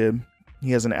Madlib,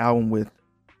 he has an album with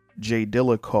Jay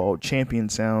Dilla called Champion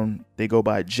Sound. They go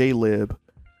by J-Lib.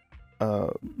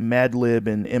 Madlib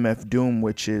and MF Doom,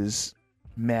 which is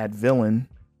Mad Villain,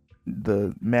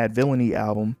 the Mad Villainy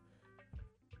album.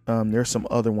 There's some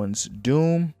other ones.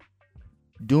 Doom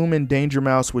and Danger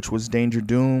Mouse, which was Danger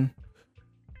Doom.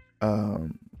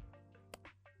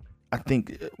 I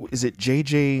think, is it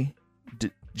JJ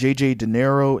De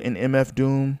Niro and MF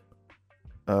Doom?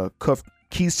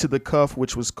 Keys to the Cuff,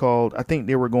 which was called, I think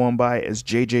they were going by as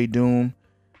JJ Doom.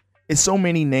 It's so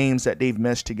many names that they've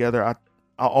meshed together. I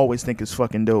always think it's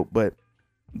fucking dope, but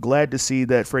glad to see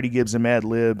that Freddie Gibbs and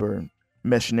Madlib are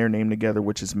meshing their name together,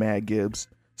 which is Mad Gibbs.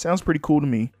 Sounds pretty cool to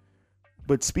me.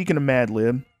 But speaking of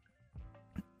Madlib,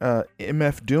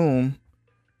 MF Doom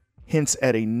hints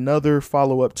at another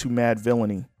follow-up to Mad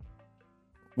Villainy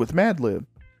with Madlib.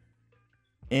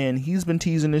 And he's been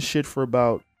teasing this shit for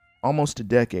about almost a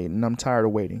decade, and I'm tired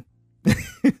of waiting.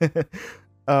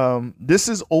 This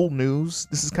is old news.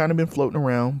 This has kind of been floating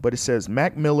around, but it says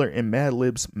Mac Miller and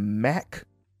Madlib's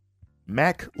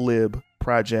Maclib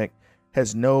project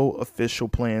has no official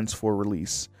plans for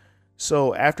release.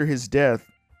 So after his death,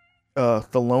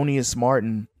 Thelonious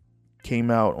Martin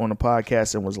came out on a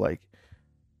podcast and was like,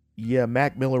 yeah,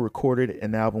 Mac Miller recorded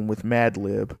an album with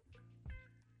Madlib,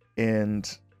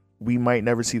 and we might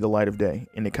never see the light of day.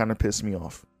 And it kind of pissed me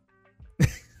off.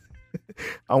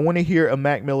 I want to hear a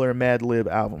Mac Miller and Madlib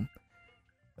album.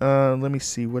 Let me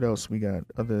see what else we got.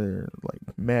 Other like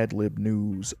Madlib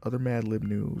news.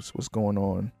 What's going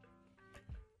on?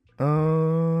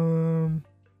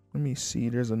 Let me see.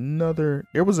 There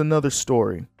was another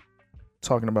story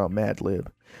talking about Madlib.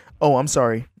 Oh, I'm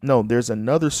sorry. No, there's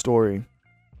another story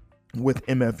with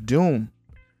MF Doom.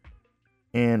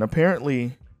 And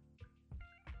apparently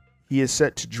he is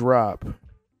set to drop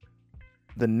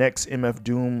the next MF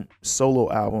Doom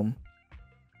solo album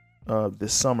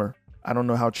this summer. I don't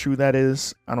know how true that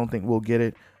is. I don't think we'll get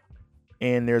it.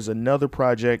 And there's another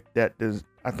project that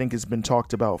I think has been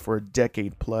talked about for a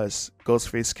decade plus,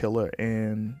 Ghostface Killer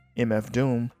and MF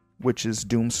Doom, which is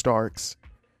Doom Starks.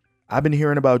 I've been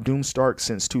hearing about Doom Starks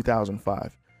since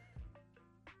 2005.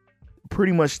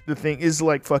 Pretty much the thing is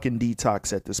like fucking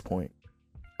Detox at this point.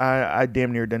 I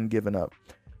damn near done giving up.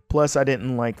 Plus, I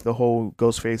didn't like the whole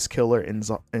Ghostface Killer and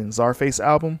Czarface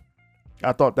album.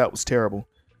 I thought that was terrible.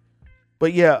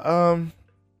 But yeah,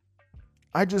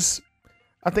 I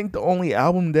think the only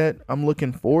album that I'm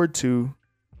looking forward to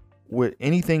with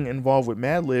anything involved with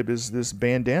Madlib is this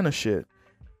bandana shit.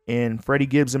 And Freddie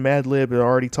Gibbs and Madlib are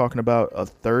already talking about a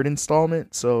third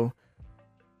installment. So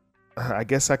I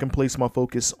guess I can place my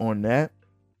focus on that.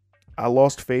 I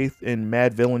lost faith in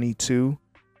Mad Villainy 2.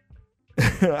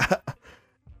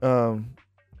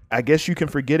 I guess you can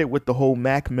forget it with the whole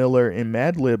Mac Miller and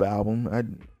Madlib album.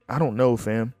 I don't know,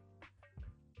 fam.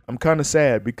 I'm kind of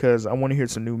sad because I want to hear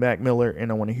some new Mac Miller and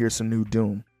I want to hear some new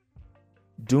Doom.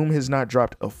 Doom has not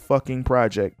dropped a fucking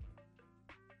project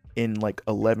in like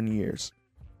 11 years.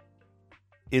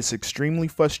 It's extremely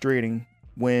frustrating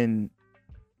when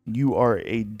you are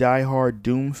a diehard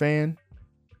Doom fan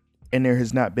and there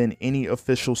has not been any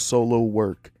official solo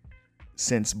work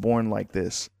since Born Like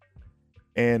This.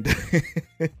 And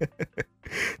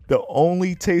the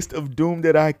only taste of Doom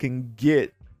that I can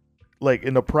get like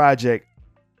in a project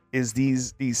is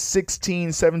these 16,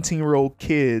 17-year-old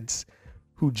kids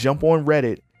who jump on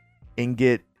Reddit and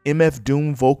get MF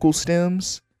Doom vocal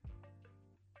stems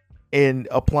and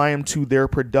apply them to their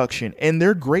production. And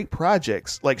they're great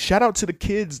projects. Like, shout out to the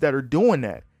kids that are doing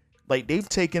that. Like, they've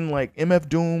taken like MF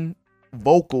Doom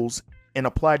vocals and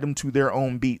applied them to their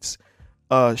own beats.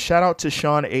 Shout out to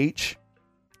Sean H.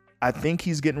 I think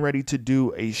he's getting ready to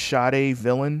do a Sade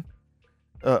Villain,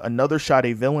 another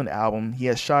Sade Villain album. He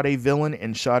has Sade Villain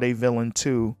and Sade Villain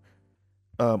 2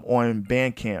 on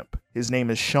Bandcamp. His name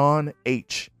is Sean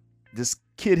H. This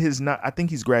kid has not, I think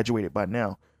he's graduated by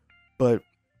now, but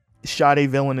Sade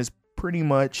Villain is pretty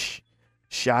much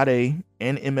Sade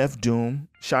and MF Doom.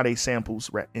 Sade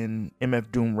samples and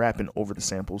MF Doom rapping over the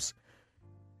samples.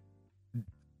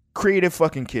 Creative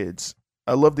fucking kids.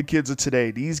 I love the kids of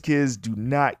today. These kids do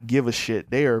not give a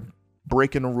shit. They are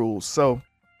breaking the rules. So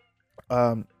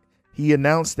he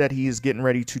announced that he is getting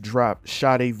ready to drop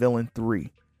Sade Villain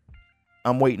 3.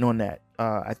 I'm waiting on that.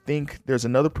 I think there's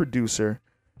another producer.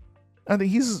 I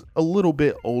think he's a little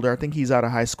bit older. I think he's out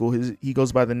of high school. He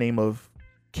goes by the name of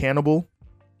Cannibal.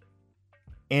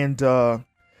 And I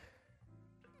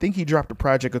think he dropped a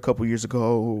project a couple years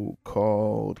ago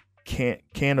called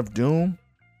Can of Doom.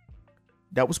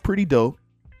 That was pretty dope.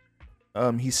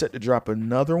 He's set to drop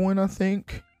another one, I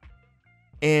think.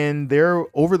 And there,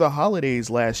 over the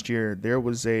holidays last year, there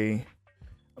was I'm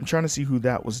trying to see who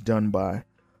that was done by,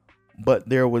 but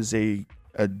there was a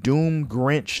Doom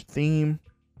Grinch theme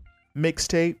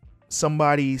mixtape.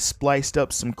 Somebody spliced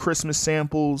up some Christmas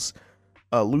samples,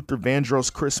 Luther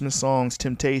Vandross Christmas songs,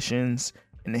 Temptations,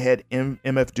 and they had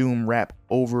MF Doom rap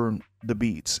over the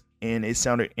beats, and it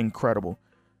sounded incredible.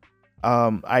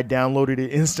 I downloaded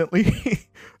it instantly.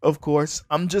 Of course,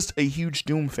 I'm just a huge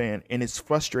Doom fan, and it's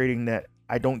frustrating that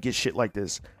I don't get shit like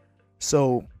this.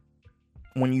 So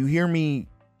when you hear me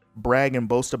brag and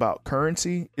boast about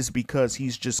Currency, it's because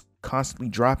he's just constantly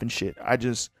dropping shit.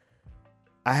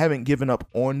 I haven't given up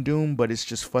on Doom, but it's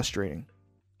just frustrating.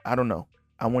 I don't know.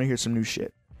 I want to hear some new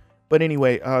shit. But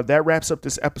anyway, that wraps up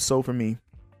this episode for me.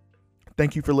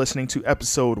 Thank you for listening to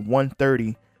episode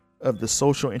 130 of the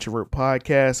Social Introvert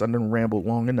Podcast. I done rambled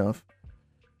long enough.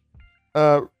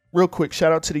 Real quick,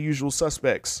 shout out to the usual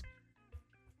suspects.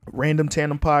 Random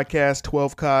Tandem Podcast,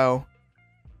 12 Kyle,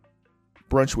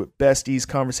 Brunch with Besties,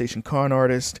 Conversation Con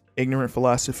Artist, Ignorant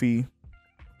Philosophy,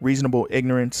 Reasonable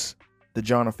Ignorance, the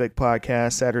John Effect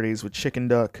Podcast, Saturdays with Chicken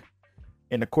Duck,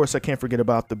 and of course I can't forget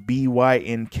about the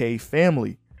BYNK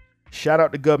family. Shout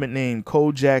out to Government Name,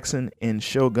 Cole Jackson, and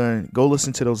Shogun. Go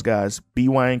listen to those guys,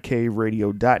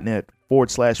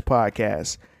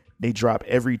 bynkradio.net/podcast. They drop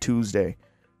every Tuesday.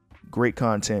 Great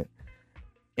content.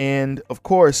 And of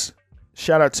course,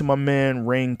 shout out to my man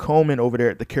Rain Coleman over there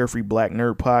at the Carefree Black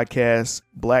Nerd Podcast.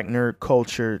 Black nerd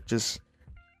culture. Just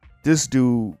this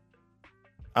dude.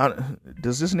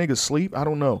 Does this nigga sleep? I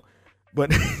don't know,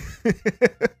 but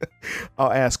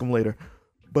I'll ask him later.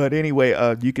 But anyway,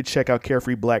 you can check out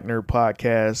Carefree Black Nerd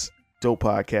Podcast, dope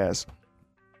podcast.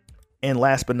 And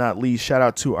last but not least, shout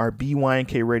out to our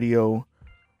BYNK Radio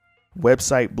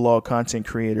website blog content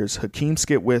creators, Hakeem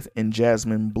Skitwith and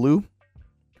Jasmine Blue.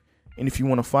 And if you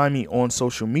want to find me on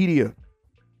social media,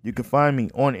 you can find me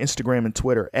on Instagram and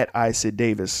Twitter at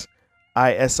iSidDavis,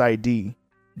 ISIDDAVIS.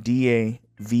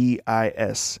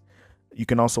 You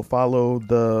can also follow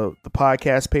the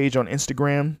podcast page on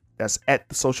Instagram. That's at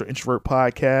the Social Introvert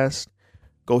Podcast.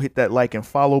 Go hit that like and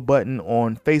follow button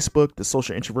on Facebook, the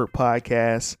Social Introvert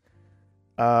Podcast.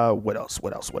 What else?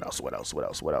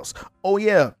 Oh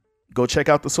yeah, go check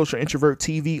out the Social Introvert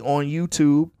TV on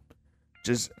YouTube.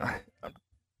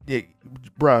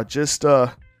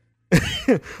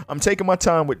 I'm taking my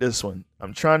time with this one.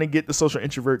 I'm trying to get the Social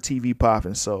Introvert TV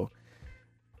popping, so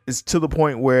it's to the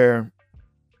point where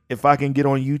if I can get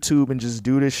on YouTube and just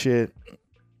do this shit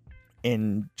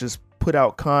and just put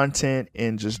out content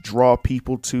and just draw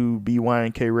people to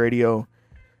BYNK Radio,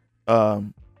 I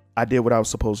did what I was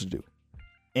supposed to do.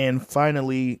 And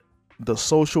finally, the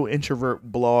Social Introvert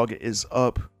blog is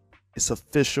up. It's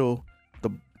official.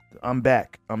 I'm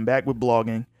back. I'm back with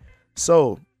blogging.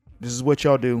 So this is what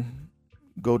y'all do.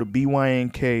 Go to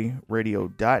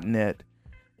bynkradio.net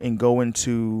and go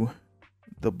into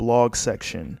the blog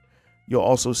section. You'll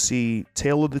also see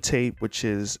Tale of the Tape, which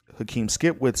is Hakeem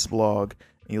Skitwith's blog,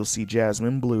 and you'll see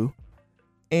Jasmine Blue.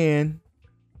 And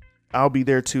I'll be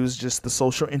there too. It's just the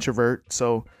Social Introvert.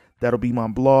 So that'll be my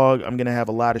blog. I'm going to have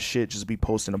a lot of shit, just be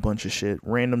posting a bunch of shit,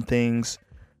 random things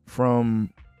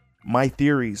from my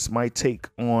theories, my take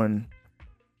on.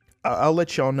 I'll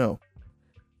let y'all know.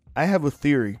 I have a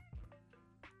theory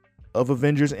of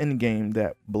Avengers Endgame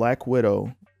that Black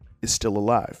Widow is still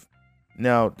alive.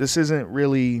 Now, this isn't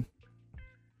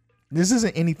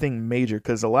anything major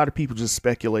because a lot of people just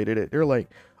speculated it. They're like,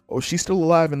 oh, she's still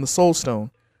alive in the Soul Stone.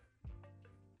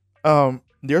 There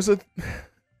was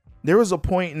a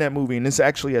point in that movie, and it's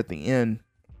actually at the end,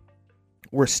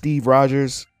 where Steve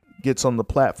Rogers gets on the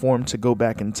platform to go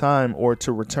back in time or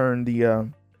to return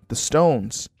the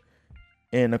stones.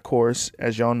 And of course,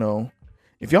 as y'all know,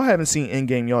 if y'all haven't seen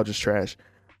Endgame, y'all just trash.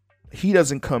 He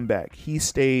doesn't come back. He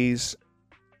stays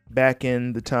back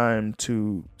in the time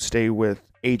to stay with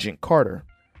Agent Carter.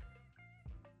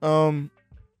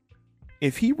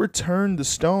 If he returned the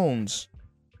stones,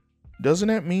 doesn't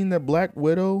that mean that Black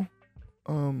Widow?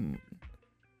 I'm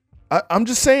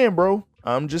just saying, bro.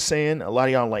 I'm just saying. A lot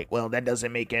of y'all are like, well, that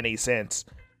doesn't make any sense.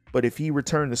 But if he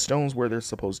returned the stones where they're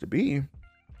supposed to be,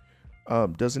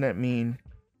 doesn't that mean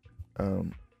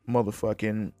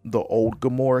motherfucking the old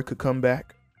Gamora could come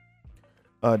back?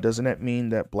 Doesn't that mean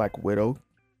that Black Widow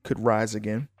could rise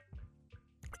again?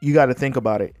 You got to think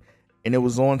about it. And it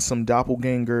was on some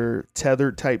doppelganger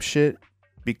tethered type shit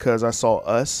because I saw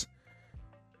Us.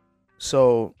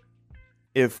 So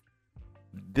if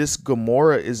this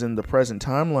Gamora is in the present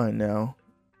timeline now.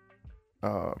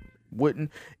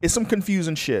 It's some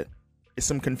confusing shit.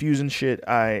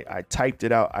 I typed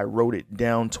it out. I wrote it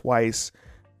down twice.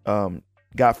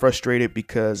 Got frustrated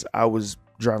because I was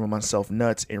driving myself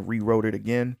nuts and rewrote it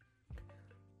again.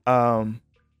 That's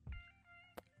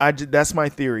my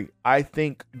theory. I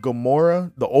think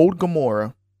Gamora, the old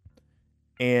Gamora,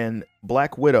 and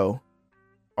Black Widow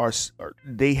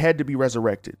they had to be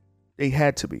resurrected. They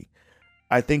had to be.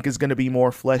 I think it's going to be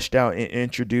more fleshed out and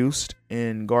introduced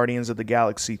in Guardians of the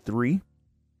Galaxy 3.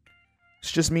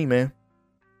 It's just me, man.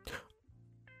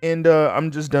 And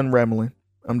I'm just done rambling.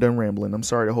 I'm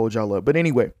sorry to hold y'all up. But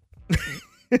anyway,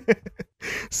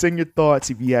 send your thoughts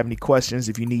if you have any questions.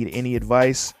 If you need any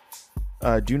advice,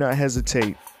 do not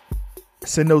hesitate.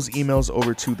 Send those emails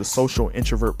over to the Social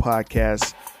Introvert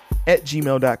Podcast at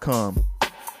gmail.com.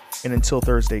 And until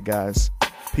Thursday, guys,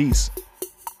 peace.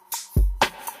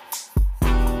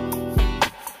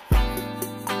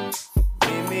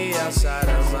 Meet me outside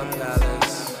of my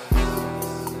palace.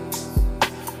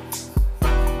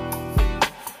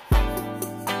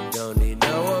 Don't need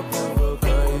no approval,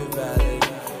 girl, you valid.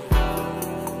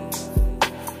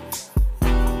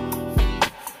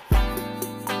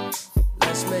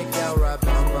 Let's make out right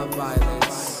by my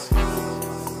violence.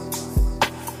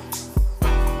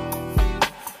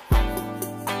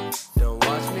 Don't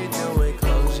watch me do it,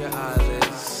 close your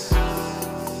eyelids.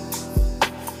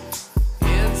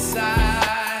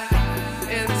 Inside,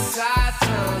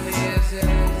 town is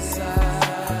inside.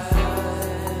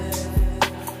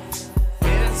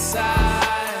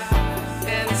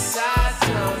 Inside,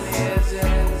 town is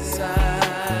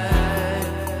inside.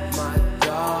 My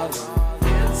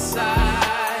darling,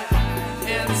 inside,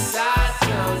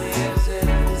 town is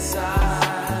inside.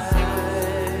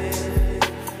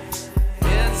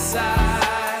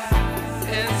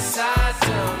 Inside,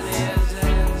 town is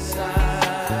inside.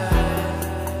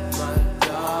 My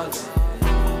darling.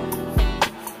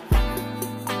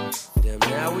 Damn,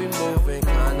 now we moving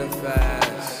kinda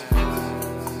fast.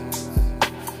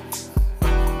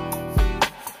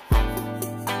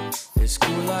 It's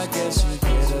cool, I guess you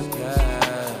get a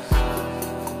pass.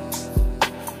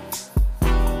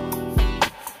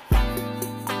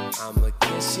 I'ma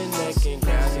kiss your neck and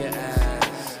grab your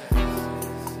ass.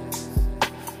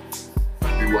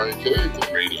 BYK, the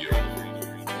radio.